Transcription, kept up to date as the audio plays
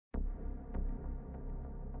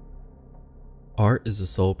Art is the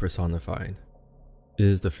soul personified. It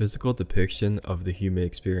is the physical depiction of the human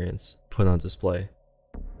experience put on display.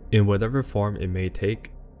 In whatever form it may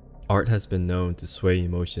take, art has been known to sway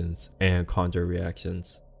emotions and conjure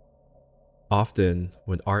reactions. Often,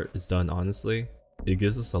 when art is done honestly, it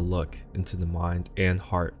gives us a look into the mind and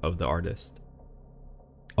heart of the artist.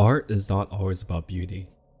 Art is not always about beauty.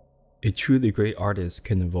 A truly great artist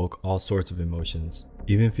can evoke all sorts of emotions,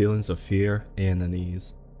 even feelings of fear and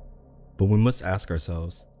unease. But we must ask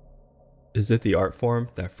ourselves, is it the art form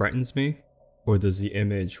that frightens me, or does the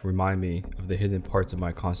image remind me of the hidden parts of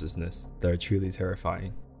my consciousness that are truly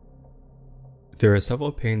terrifying? There are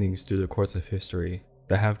several paintings through the course of history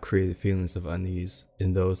that have created feelings of unease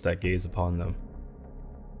in those that gaze upon them.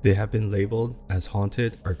 They have been labeled as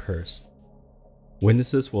haunted or cursed.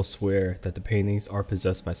 Witnesses will swear that the paintings are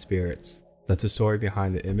possessed by spirits, that the story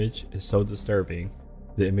behind the image is so disturbing,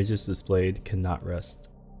 the images displayed cannot rest.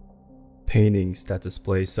 Paintings that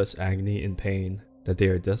display such agony and pain that they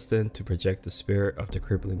are destined to project the spirit of the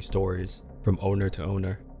crippling stories from owner to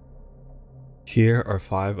owner. Here are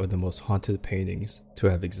 5 of the most haunted paintings to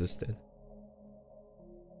have existed.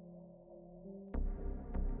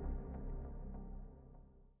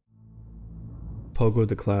 Pogo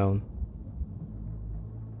the Clown.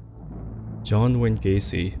 John Wayne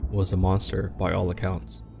Gacy was a monster by all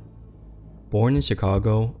accounts. Born in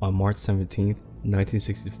Chicago on March 17,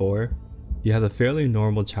 1964, he had a fairly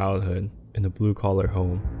normal childhood in a blue-collar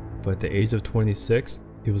home, but at the age of 26,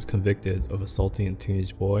 he was convicted of assaulting a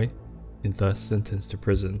teenage boy and thus sentenced to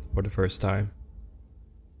prison for the first time.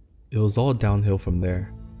 It was all downhill from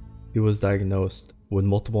there. He was diagnosed with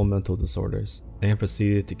multiple mental disorders and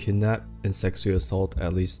proceeded to kidnap and sexually assault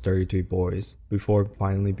at least 33 boys before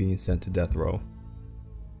finally being sent to death row.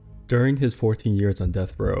 During his 14 years on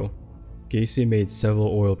death row, Gacy made several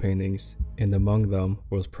oil paintings, and among them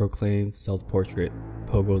was proclaimed self-portrait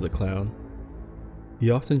Pogo the Clown.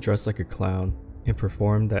 He often dressed like a clown and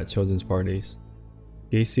performed at children's parties.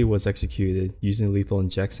 Gacy was executed using lethal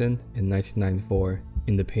injection in 1994,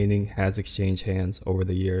 and the painting has exchanged hands over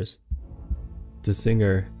the years. The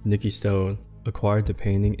singer, Nikki Stone, acquired the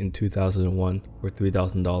painting in 2001 for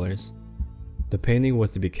 $3,000. The painting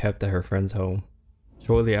was to be kept at her friend's home.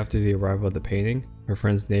 Shortly after the arrival of the painting, her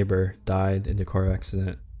friend's neighbor died in a car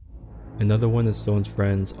accident. Another one of Stone's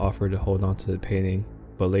friends offered to hold on to the painting,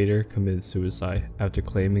 but later committed suicide after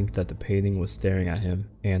claiming that the painting was staring at him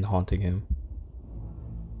and haunting him.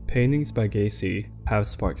 Paintings by Gacy have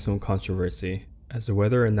sparked some controversy as to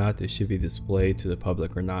whether or not they should be displayed to the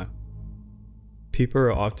public or not. People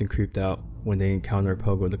are often creeped out when they encounter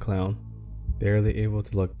Pogo the Clown, barely able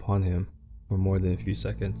to look upon him for more than a few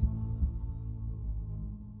seconds.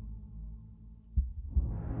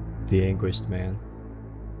 The Anguished Man.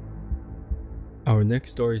 Our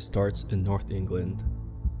next story starts in North England.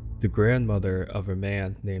 The grandmother of a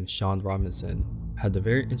man named Sean Robinson had a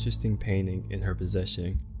very interesting painting in her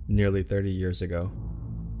possession nearly 30 years ago.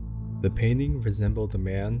 The painting resembled a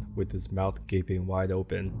man with his mouth gaping wide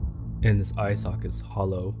open and his eye sockets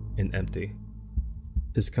hollow and empty.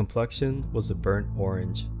 His complexion was a burnt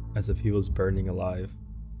orange, as if he was burning alive.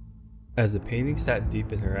 As the painting sat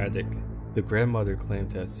deep in her attic, the grandmother claimed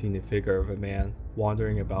to have seen a figure of a man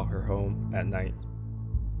wandering about her home at night.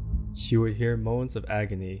 She would hear moans of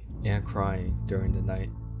agony and crying during the night.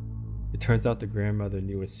 It turns out the grandmother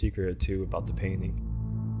knew a secret or two about the painting.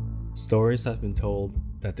 Stories have been told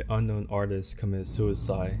that the unknown artist committed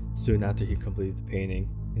suicide soon after he completed the painting,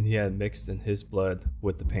 and he had mixed in his blood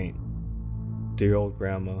with the paint. Dear old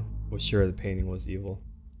grandma was sure the painting was evil.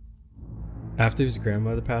 After his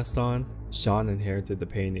grandmother passed on, Sean inherited the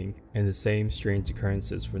painting, and the same strange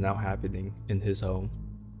occurrences were now happening in his home.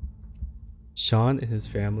 Sean and his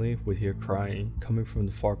family would hear crying coming from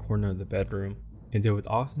the far corner of the bedroom, and they would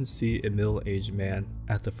often see a middle-aged man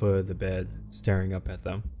at the foot of the bed staring up at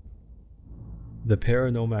them. The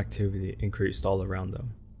paranormal activity increased all around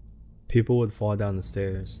them. People would fall down the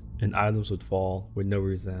stairs, and items would fall with no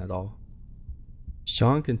reason at all.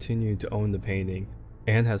 Sean continued to own the painting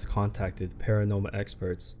and has contacted paranormal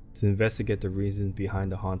experts to investigate the reason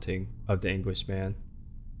behind the haunting of the Anguished Man.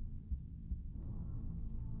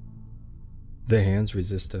 The hands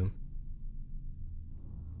resist him.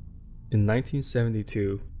 In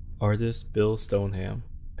 1972, artist Bill Stoneham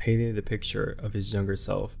painted a picture of his younger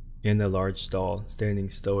self in a large doll standing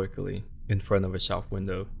stoically in front of a shop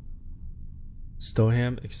window.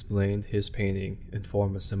 Stoneham explained his painting in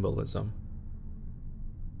form of symbolism.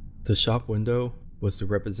 The shop window was to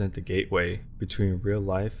represent the gateway between real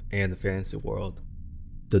life and the fantasy world.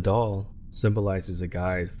 The doll symbolizes a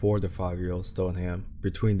guide for the 5-year-old Stoneham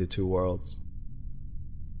between the two worlds.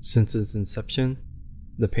 Since its inception,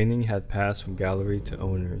 the painting had passed from gallery to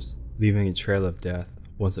owners, leaving a trail of death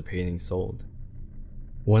once the painting sold.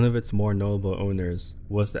 One of its more notable owners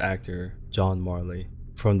was the actor John Marley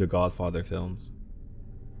from the Godfather films.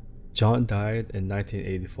 John died in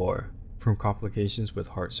 1984 from complications with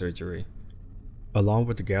heart surgery, along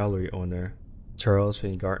with the gallery owner Charles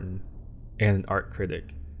Weingarten and an art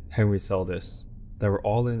critic, Henry Seldes, that were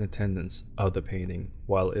all in attendance of the painting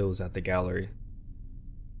while it was at the gallery.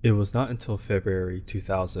 It was not until February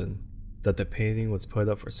 2000 that the painting was put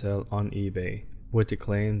up for sale on eBay with the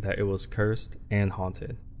claim that it was cursed and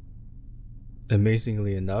haunted.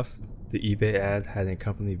 Amazingly enough, the eBay ad had an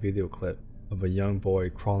accompanying video clip of a young boy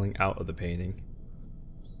crawling out of the painting.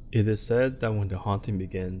 It is said that when the haunting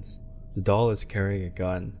begins, the doll is carrying a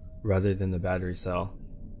gun rather than a battery cell,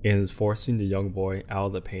 and is forcing the young boy out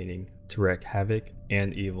of the painting to wreak havoc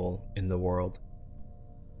and evil in the world.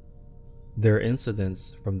 There are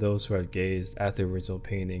incidents from those who have gazed at the original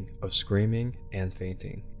painting of screaming and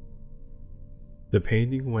fainting. The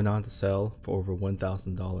painting went on to sell for over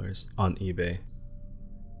 $1,000 on eBay.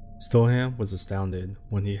 Stoneham was astounded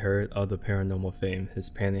when he heard of the paranormal fame his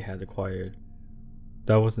painting had acquired.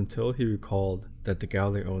 That was until he recalled that the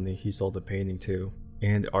gallery owner he sold the painting to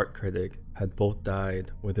and the art critic had both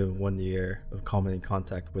died within 1 year of coming in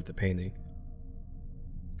contact with the painting.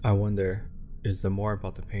 I wonder, is there more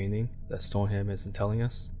about the painting that Stoneham isn't telling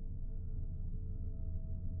us?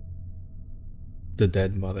 The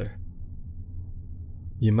Dead Mother.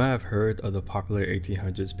 You might have heard of the popular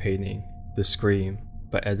 1800s painting, The Scream,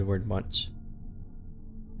 by Edward Munch.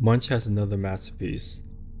 Munch has another masterpiece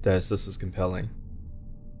that is just as compelling.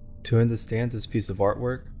 To understand this piece of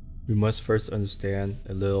artwork, we must first understand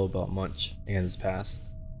a little about Munch and his past.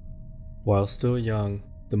 While still young,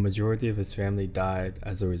 the majority of his family died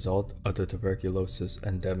as a result of the tuberculosis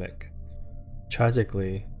endemic.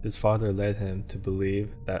 Tragically, his father led him to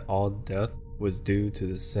believe that all death was due to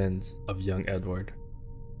the sins of young Edward.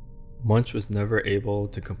 Munch was never able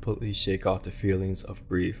to completely shake off the feelings of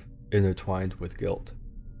grief intertwined with guilt.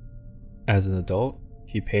 As an adult,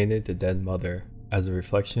 he painted the dead mother as a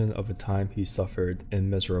reflection of a time he suffered in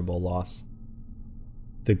miserable loss.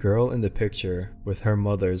 The girl in the picture, with her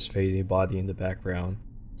mother's fading body in the background,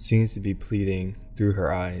 seems to be pleading through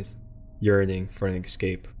her eyes, yearning for an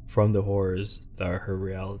escape from the horrors that are her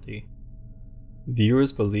reality.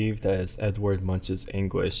 Viewers believe that it's Edward Munch's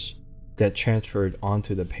anguish that transferred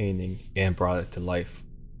onto the painting and brought it to life.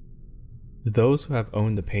 Those who have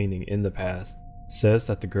owned the painting in the past says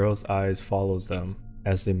that the girl's eyes follows them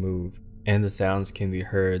as they move, and the sounds can be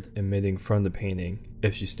heard emitting from the painting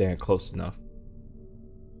if you stand close enough.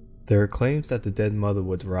 There are claims that the dead mother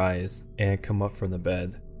would rise and come up from the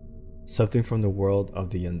bed, something from the world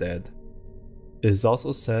of the undead. It is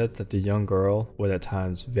also said that the young girl would at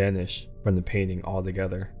times vanish from the painting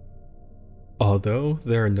altogether. Although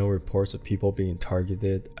there are no reports of people being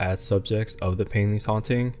targeted as subjects of the painting's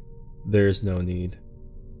haunting, there is no need.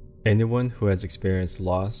 Anyone who has experienced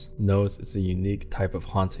loss knows it's a unique type of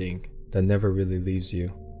haunting that never really leaves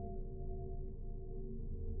you.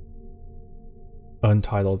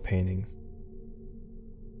 Untitled Paintings.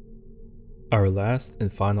 Our last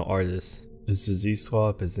and final artist is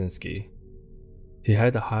Zdzisław Bezinski. He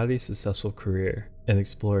had a highly successful career and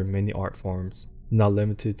explored many art forms, not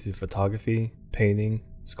limited to photography, painting,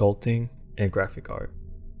 sculpting, and graphic art.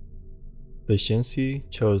 Bezinski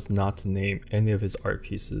chose not to name any of his art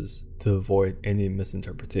pieces to avoid any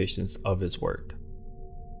misinterpretations of his work.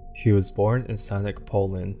 He was born in Saniec,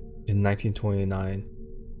 Poland in 1929,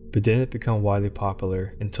 but didn't become widely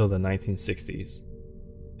popular until the 1960s.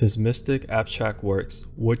 His mystic abstract works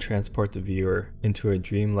would transport the viewer into a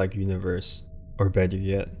dreamlike universe, or better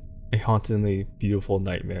yet, a hauntingly beautiful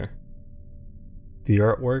nightmare. The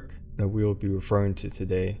artwork that we will be referring to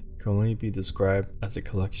today can only be described as a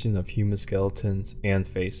collection of human skeletons and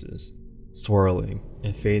faces, swirling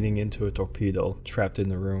and fading into a torpedo trapped in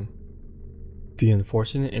the room. The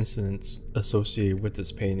unfortunate incidents associated with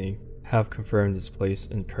this painting have confirmed its place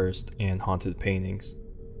in cursed and haunted paintings.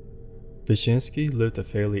 Bezinski lived a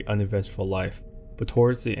fairly uneventful life, but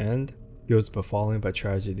towards the end, he was befallen by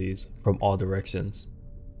tragedies from all directions.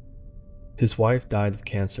 His wife died of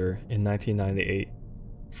cancer in 1998,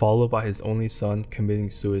 followed by his only son committing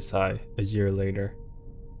suicide a year later.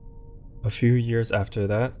 A few years after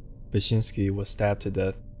that, Bezinski was stabbed to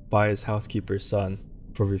death by his housekeeper's son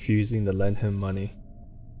for refusing to lend him money.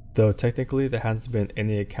 Though technically there hasn't been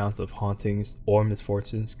any accounts of hauntings or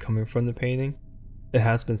misfortunes coming from the painting, it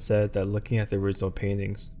has been said that looking at the original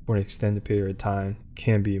paintings for an extended period of time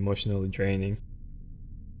can be emotionally draining.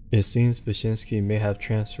 It seems Bashinsky may have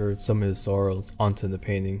transferred some of his sorrows onto the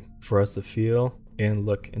painting for us to feel and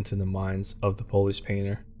look into the minds of the Polish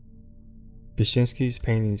painter. Bashinsky's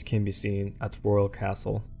paintings can be seen at the Royal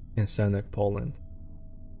Castle in Senec, Poland.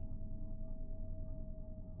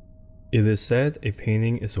 It is said a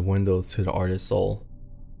painting is a window to the artist's soul.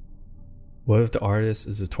 What if the artist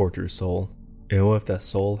is a tortured soul? And what if that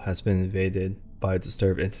soul has been invaded by a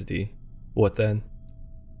disturbed entity? What then?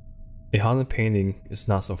 A haunted painting is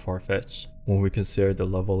not so far-fetched when we consider the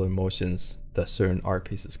level of emotions that certain art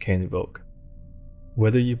pieces can evoke.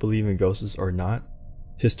 Whether you believe in ghosts or not,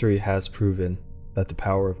 history has proven that the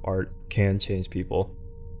power of art can change people,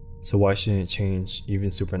 so why shouldn't it change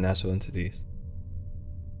even supernatural entities?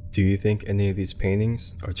 Do you think any of these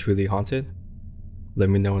paintings are truly haunted? Let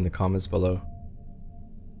me know in the comments below.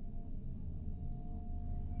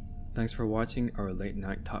 Thanks for watching our late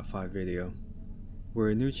night top 5 video.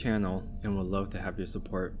 We're a new channel and would love to have your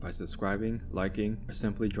support by subscribing, liking, or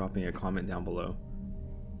simply dropping a comment down below.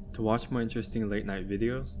 To watch more interesting late night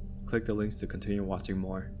videos, click the links to continue watching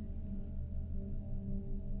more.